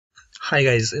Hi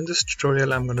guys, in this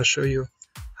tutorial I'm going to show you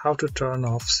how to turn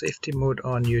off safety mode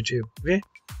on YouTube. Okay,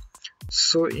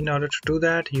 so in order to do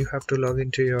that you have to log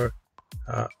into your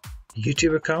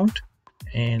YouTube account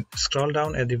and scroll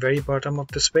down at the very bottom of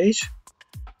this page.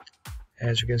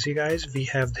 As you can see guys, we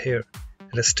have here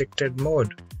restricted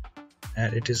mode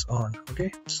and it is on.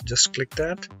 Okay, so just click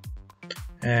that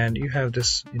and you have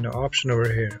this option over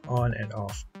here, on and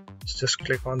off. So just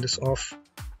click on this off,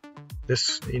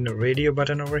 this radio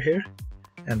button over here,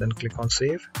 and then click on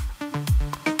save.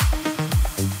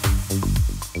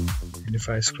 And if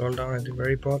I scroll down at the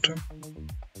very bottom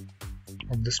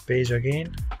of this page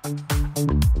again,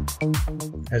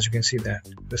 as you can see that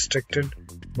restricted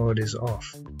mode is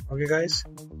off. Okay guys,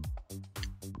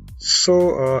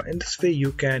 so in this way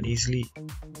you can easily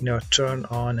turn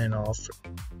on and off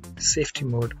safety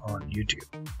mode on YouTube.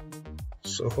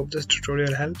 So hope this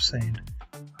tutorial helps and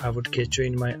I would catch you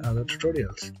in my other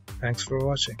tutorials. Thanks for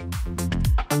watching.